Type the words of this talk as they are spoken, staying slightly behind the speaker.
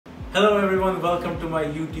Hello everyone, welcome to my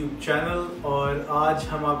YouTube channel और आज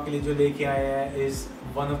हम आपके लिए जो लेके आए हैं is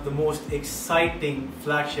one of the most exciting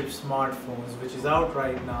flagship smartphones which is out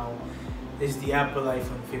right now is the Apple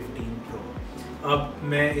iPhone 15 Pro. अब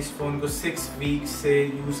मैं इस फ़ोन को 6 weeks से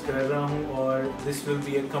यूज़ कर रहा हूँ और this will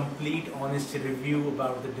be a complete honest review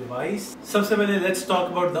about the device. सबसे पहले let's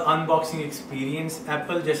talk about the unboxing experience.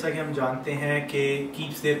 Apple जैसा कि हम जानते हैं कि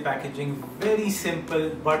keeps their packaging very simple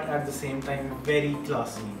but at the same time very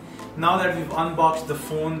classy. Now that we've unboxed the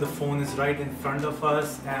phone is right in front of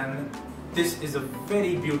us and this is a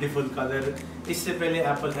very beautiful color. इससे पहले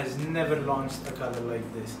Apple has never launched a color like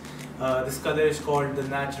this. This color is called the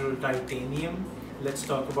natural titanium. Let's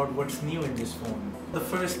talk about what's new in this phone. The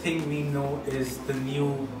first thing we know is the new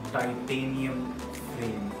titanium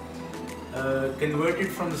frame.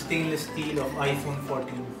 Converted from the stainless steel of iPhone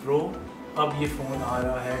 14 Pro, अब ये phone आ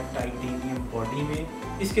रहा है titanium body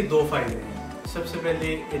में. इसके दो फायदे हैं. सबसे पहले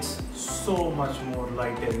it's so much more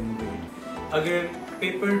lighter in weight. अगर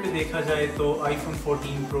पेपर पे देखा जाए तो iPhone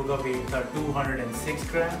 14 Pro का weight था 206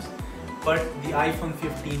 grams, but the iPhone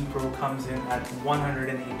 15 Pro comes in at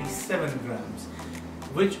 187 grams,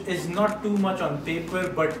 which is not too much on paper,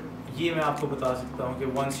 but ये मैं आपको बता सकता हूँ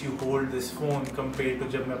कि once you hold this phone compared to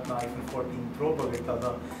जब मैं अपना iPhone 14 Pro पकड़ता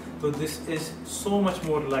था, तो this is so much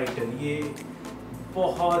more lighter. ये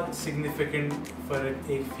बहुत significant फ़र्क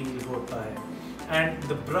एक feel होता है. And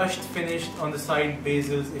the brushed finish on the side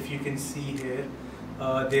bezels, if you can see here,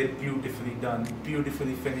 they're beautifully done,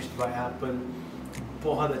 beautifully finished by Apple.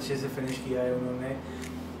 बहुत अच्छे से finish किया है उन्होंने.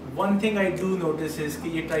 One thing I do notice is कि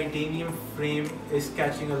ये titanium frame is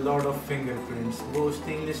catching a lot of fingerprints. वो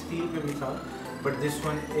stainless steel पे भी था, but this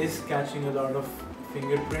one is catching a lot of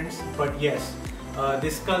fingerprints. But yes,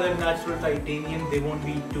 this color natural titanium, they won't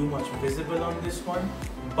be too much visible on this one.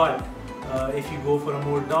 But if you go for a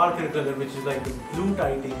more darker color, which is like the blue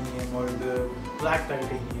titanium or the black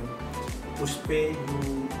titanium, uspe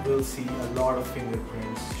you will see a lot of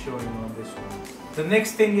fingerprints showing on this one. The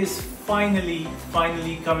next thing is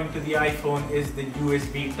finally coming to the iPhone is the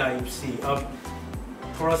USB Type-C. अब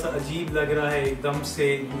थोड़ा सा अजीब लग रहा है एकदम से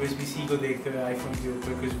USB-C को देखते हुए iPhone के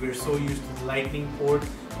ऊपर, because we're so used to the Lightning port,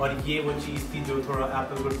 और ये वो चीज़ थी जो थोड़ा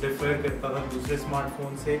Apple को डिफर करता था दूसरे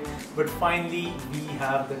स्मार्टफोन से. But finally we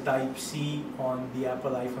have the Type-C on the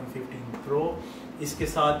Apple iPhone 15 Pro. इसके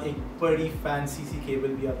साथ एक बड़ी फैंसी सी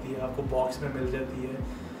केबल भी आती है, आपको बॉक्स में मिल जाती है.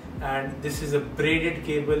 And this is a braided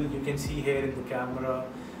cable, you can see here in the camera,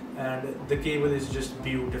 and the cable is just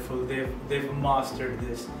beautiful. They've mastered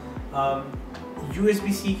this.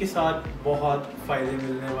 USB-C के साथ बहुत फ़ायदे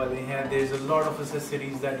मिलने वाले हैं. There's a lot of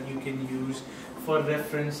accessories that you can use. For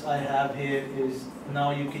reference, I have here is now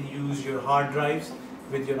you can use your hard drives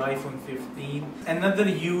with your iPhone 15. Another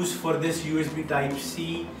use for this USB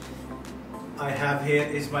Type-C I have here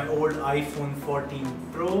is my old iPhone 14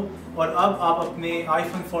 Pro. और अब आप अपने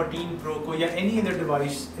iPhone 14 Pro को या any other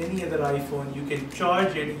device, any other iPhone, you can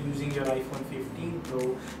charge it using your iPhone 15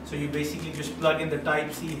 Pro. So you basically just plug in the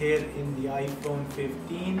Type-C here in the iPhone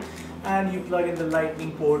 15 and you plug in the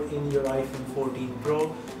Lightning port in your iPhone 14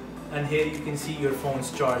 Pro, and here you can see your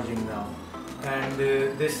phone's charging now. And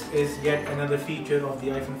this is yet another feature of the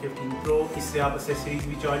iPhone 15 Pro. इससे आप accessories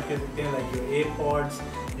भी charge कर सकते हैं, like your AirPods.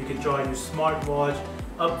 You can charge your smartwatch.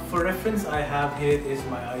 For reference, I have here is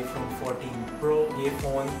my iPhone 14 Pro. ये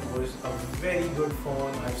phone was a very good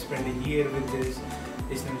phone. I've spent a year with this.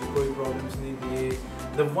 इसने मुझे कोई problems नहीं दिए.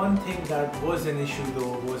 The one thing that was an issue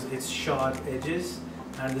though was its sharp edges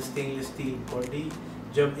and the stainless steel body.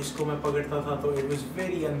 जब इसको मैं पकड़ता था तो it was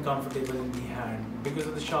very uncomfortable in the hand because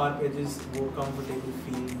of the sharp edges. वो comfortable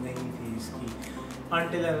feel नहीं थी इसकी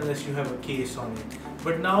until and unless you have a case on it.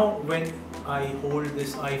 But now when I hold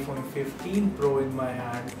this iPhone 15 Pro in my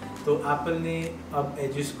hand, तो Apple ने अब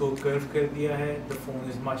edges को curve कर दिया है. The phone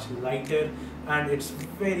is much lighter and it's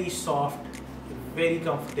very soft, very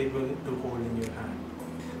comfortable to hold in your hand.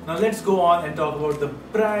 Now let's go on and talk about the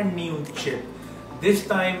brand new chip. This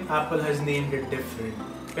time Apple has named it different.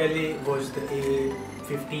 पहले was the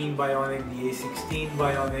A15 Bionic, the A16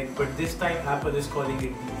 Bionic, but this time Apple is calling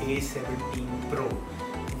it the A17 Pro.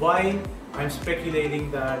 Why? I'm speculating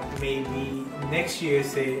that maybe next year,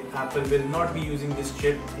 say, Apple will not be using this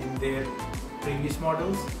chip in their previous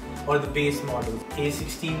models or the base models.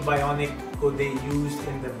 A16 Bionic they used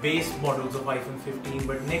in the base models of iPhone 15,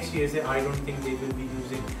 but next year I don't think they will be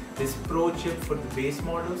using this Pro chip for the base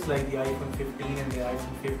models like the iPhone 15 and the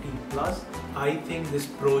iPhone 15 Plus. I think this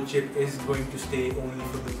Pro chip is going to stay only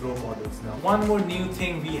for the Pro models now. One more new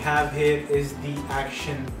thing we have here is the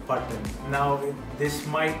action button. Now this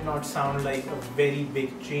might not sound like a very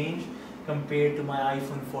big change, compared to my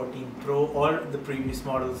iPhone 14 Pro or the previous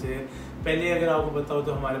models here. पहले अगर आपको बताओ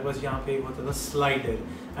तो हमारे पास यहाँ पे एक होता था slider,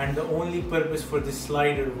 and the only purpose for this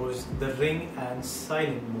slider was the ring and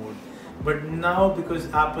silent mode. But now, because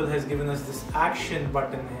Apple has given us this action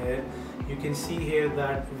button here, you can see here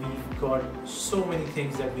that we've got so many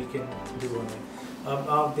things that we can do on it. अब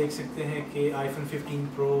आप देख सकते हैं कि iPhone 15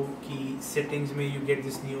 Pro की settings में you get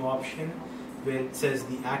this new option where it says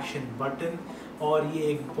the action button, और ये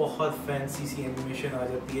एक बहुत fancy सी animation आ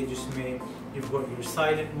जाती है जिसमें you've got your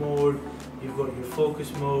silent mode, you've got your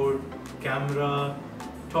focus mode, camera,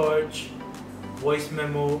 torch, voice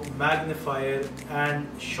memo, magnifier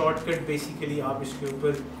and shortcut. Basically आप इसके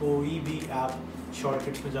ऊपर कोई भी ऐप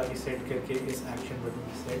शॉर्टकट्स में जाके सेट करके इस एक्शन बटन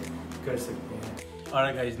को सेट कर सकते हैं.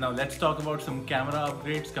 Alright guys, now let's talk about some camera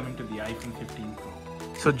upgrades coming to the iPhone 15 Pro.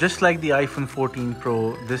 So just like the iPhone 14 Pro,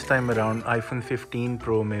 this time around iPhone 15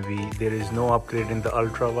 Pro maybe there is no upgrade in the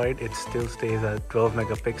ultra wide. It still stays at 12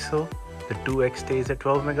 megapixel. The 2x stays at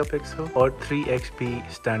 12 megapixel or 3x भी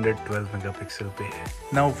standard 12 megapixel पे है.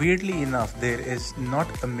 Now weirdly enough, there is not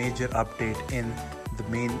a major update in the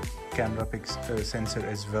main camera sensor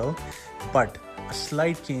as well, but a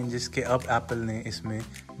slight change is कि अब Apple ने इसमें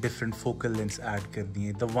different focal lengths add कर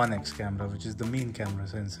दिए. The 1x camera, which is the main camera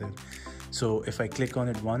sensor. So if I click on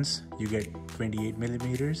it once, you get 28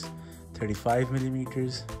 millimeters, 35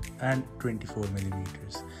 millimeters and 24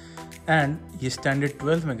 millimeters. And ये standard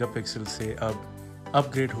 12 megapixel से अब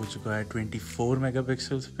upgrade हो चुका है 24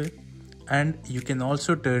 मेगापिक्सल्स पे. And you can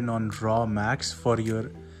also turn on raw max for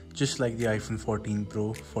your just like the iPhone 14 Pro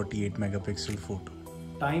 48 megapixel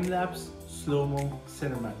photo. Time lapse, slow mo,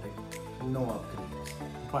 cinematic, no upgrades.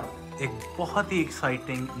 But एक बहुत ही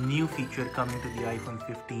exciting new feature coming to the iPhone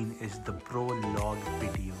 15 is the Pro Log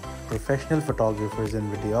video. Professional photographers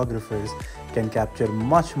and videographers can capture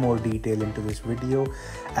much more detail into this video,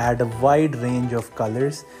 add a wide range of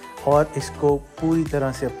colors, और इसको पूरी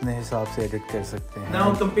तरह से अपने हिसाब से एडिट कर सकते हैं. Now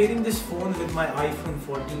comparing this phone with my iPhone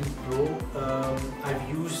 14 Pro, I've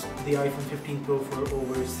used the iPhone 15 Pro for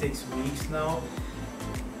over 6 weeks now.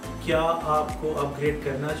 क्या आपको अपग्रेड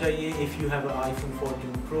करना चाहिए if you have an iPhone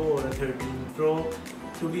 14 Pro or a 13 Pro?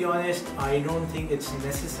 To be honest, I don't think it's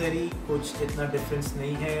necessary. कुछ इतना difference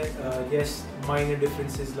नहीं है. Yes, minor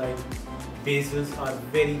differences like bezels are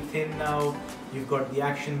very thin now. You've got the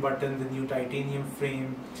action button, the new titanium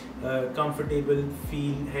frame, comfortable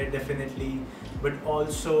feel here definitely. But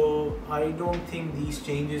also, I don't think these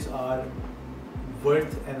changes are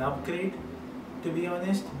worth an upgrade, to be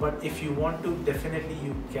honest. But if you want to, definitely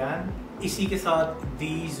you can. इसी के साथ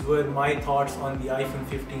these were my thoughts on the iPhone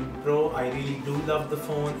 15 Pro. I really do love the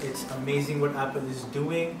phone. It's amazing what Apple is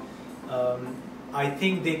doing. I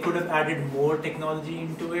think they could have added more technology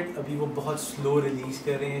into it. अभी वो बहुत slow release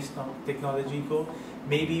कर रहे हैं इस technology को.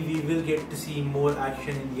 Maybe we will get to see more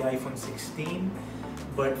action in the iPhone 16.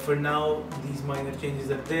 But for now, these minor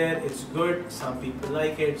changes are there. It's good. Some people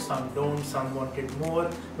like it, some don't, some want it more.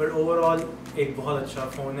 But overall, एक बहुत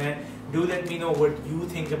अच्छा phone है. Do let me know what you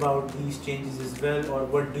think about these changes as well, or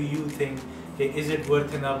what do you think? Okay, is it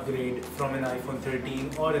worth an upgrade from an iPhone 13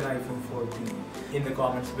 or an iPhone 14? In the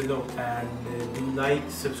comments below, and do like,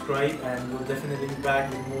 subscribe, and we'll definitely be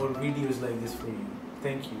back with more videos like this for you.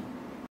 Thank you.